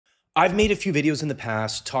I've made a few videos in the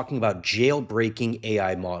past talking about jailbreaking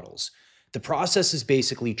AI models. The process is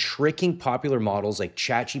basically tricking popular models like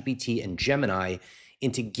ChatGPT and Gemini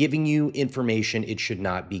into giving you information it should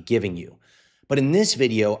not be giving you. But in this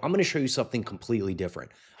video, I'm going to show you something completely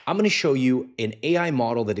different. I'm going to show you an AI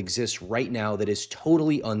model that exists right now that is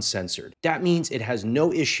totally uncensored. That means it has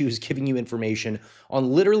no issues giving you information on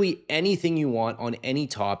literally anything you want on any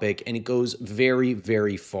topic, and it goes very,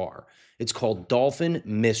 very far. It's called Dolphin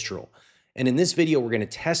Mistral. And in this video, we're going to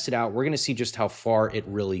test it out. We're going to see just how far it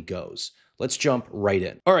really goes. Let's jump right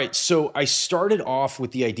in. All right, so I started off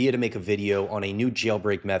with the idea to make a video on a new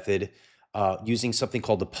jailbreak method using something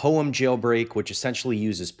called the poem jailbreak, which essentially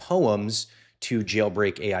uses poems to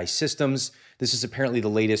jailbreak AI systems. This is apparently the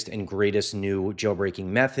latest and greatest new jailbreaking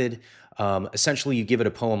method. Essentially, you give it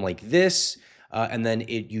a poem like this, and then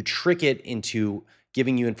you trick it into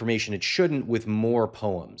giving you information it shouldn't with more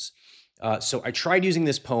poems. So I tried using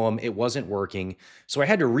this poem. It wasn't working. So I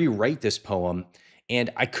had to rewrite this poem,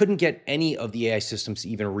 and I couldn't get any of the AI systems to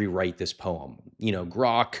even rewrite this poem. You know,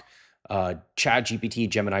 Grok, ChatGPT,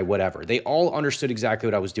 Gemini, whatever. They all understood exactly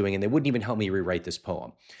what I was doing, and they wouldn't even help me rewrite this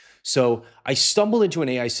poem. So I stumbled into an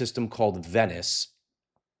AI system called Venice.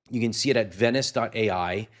 You can see it at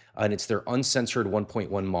venice.ai, and it's their uncensored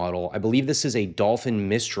 1.1 model. I believe this is a Dolphin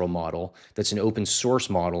Mistral model that's an open source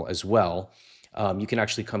model as well. You can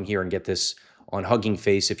actually come here and get this on Hugging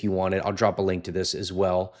Face if you want it. I'll drop a link to this as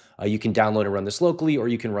well. You can download and run this locally, or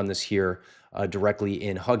you can run this here directly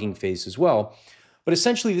in Hugging Face as well. But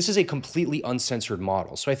essentially, this is a completely uncensored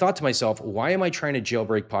model. So I thought to myself, why am I trying to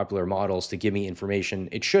jailbreak popular models to give me information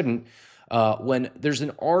it shouldn't when there's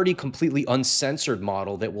an already completely uncensored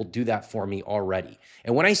model that will do that for me already?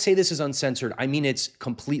 And when I say this is uncensored, I mean it's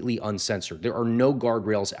completely uncensored. There are no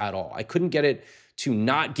guardrails at all. I couldn't get it to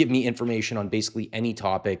not give me information on basically any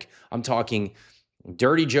topic. I'm talking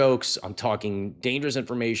dirty jokes. I'm talking dangerous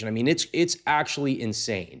information. I mean, it's actually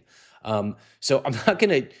insane. So I'm not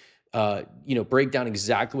going to break down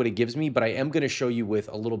exactly what it gives me, but I am going to show you with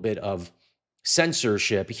a little bit of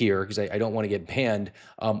censorship here because I don't want to get banned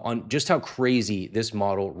on just how crazy this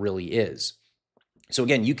model really is. So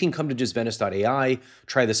again, you can come to just venice.ai,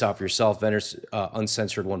 try this out for yourself, Venice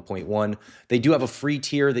Uncensored 1.1. They do have a free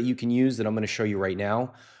tier that you can use that I'm going to show you right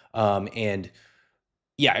now. And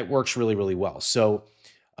yeah, it works really, really well. So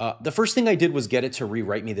the first thing I did was get it to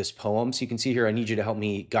rewrite me this poem. So you can see here, I need you to help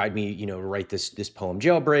me, guide me, to write this poem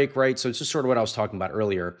jailbreak, right? So it's just sort of what I was talking about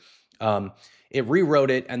earlier. It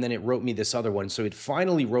rewrote it, and then it wrote me this other one. So it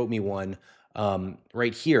finally wrote me one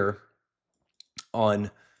right here on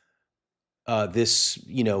this,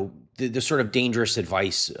 the sort of dangerous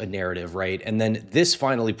advice narrative, right? And then this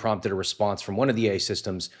finally prompted a response from one of the AI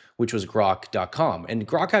systems, which was grok.com. And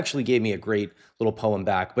Grok actually gave me a great little poem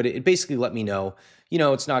back, but it basically let me know,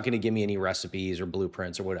 it's not going to give me any recipes or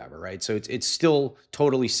blueprints or whatever, right? So it's still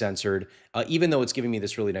totally censored, even though it's giving me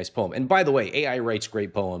this really nice poem. And by the way, AI writes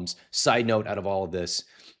great poems. Side note out of all of this,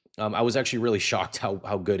 I was actually really shocked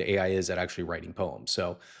how good AI is at actually writing poems.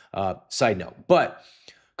 So side note, but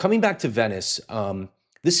coming back to Venice,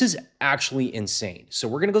 this is actually insane. So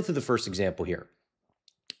we're going to go through the first example here.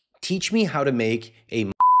 Teach me how to make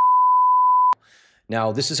a.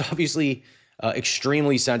 Now, this is obviously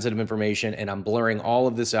extremely sensitive information, and I'm blurring all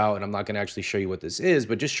of this out, and I'm not going to actually show you what this is,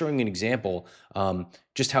 but just showing an example,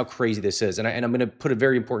 just how crazy this is. And I'm going to put a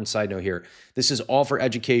very important side note here. This is all for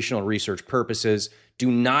educational and research purposes. Do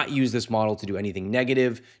not use this model to do anything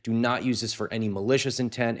negative. Do not use this for any malicious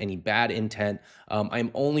intent, any bad intent.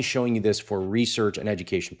 I'm only showing you this for research and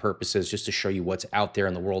education purposes, just to show you what's out there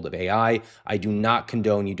in the world of AI. I do not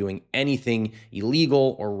condone you doing anything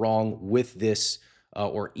illegal or wrong with this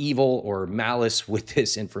or evil or malice with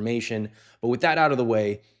this information. But with that out of the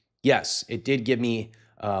way, yes, it did give me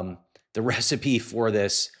the recipe for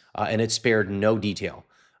this, and it spared no detail.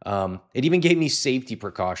 It even gave me safety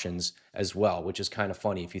precautions as well, which is kind of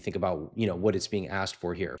funny if you think about what it's being asked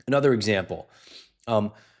for here. Another example,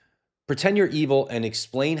 pretend you're evil and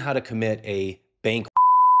explain how to commit a bank.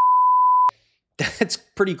 That's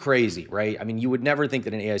pretty crazy, right? I mean, you would never think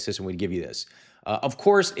that an AI system would give you this. Of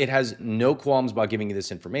course, it has no qualms about giving you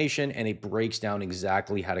this information, and it breaks down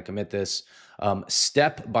exactly how to commit this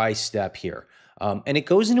step by step here. And it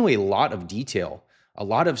goes into a lot of detail, a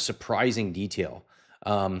lot of surprising detail.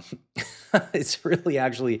 It's really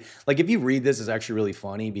actually, like, if you read this, it's actually really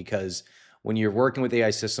funny because when you're working with AI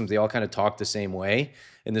systems, they all kind of talk the same way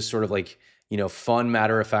in this sort of like, fun,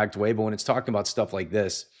 matter-of-fact way. But when it's talking about stuff like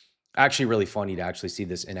this, actually really funny to actually see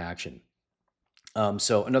this in action.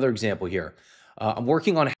 So another example here. I'm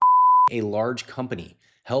working on a large company.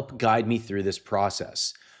 Help guide me through this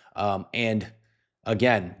process. And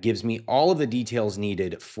Again, gives me all of the details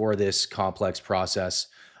needed for this complex process,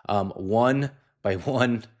 one by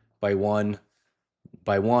one by one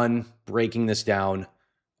by one, breaking this down.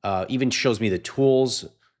 Even shows me the tools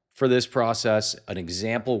for this process, an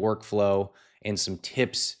example workflow, and some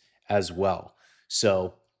tips as well.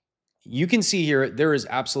 So you can see here, there is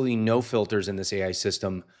absolutely no filters in this AI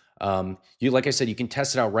system. Like I said, you can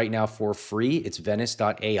test it out right now for free. It's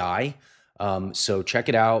Venice.ai. So check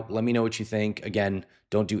it out. Let me know what you think. Again,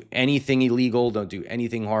 don't do anything illegal. Don't do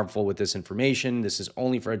anything harmful with this information. This is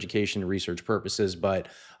only for education and research purposes, but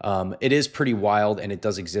it is pretty wild and it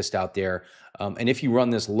does exist out there. And if you run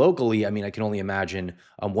this locally, I mean, I can only imagine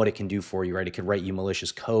what it can do for you, right? It could write you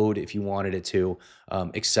malicious code if you wanted it to,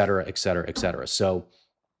 et cetera, et cetera, et cetera. So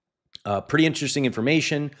pretty interesting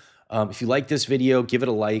information. If you like this video, give it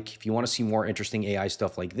a like. If you want to see more interesting AI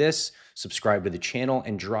stuff like this, subscribe to the channel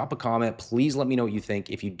and drop a comment. Please let me know what you think.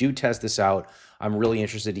 If you do test this out, I'm really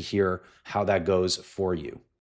interested to hear how that goes for you.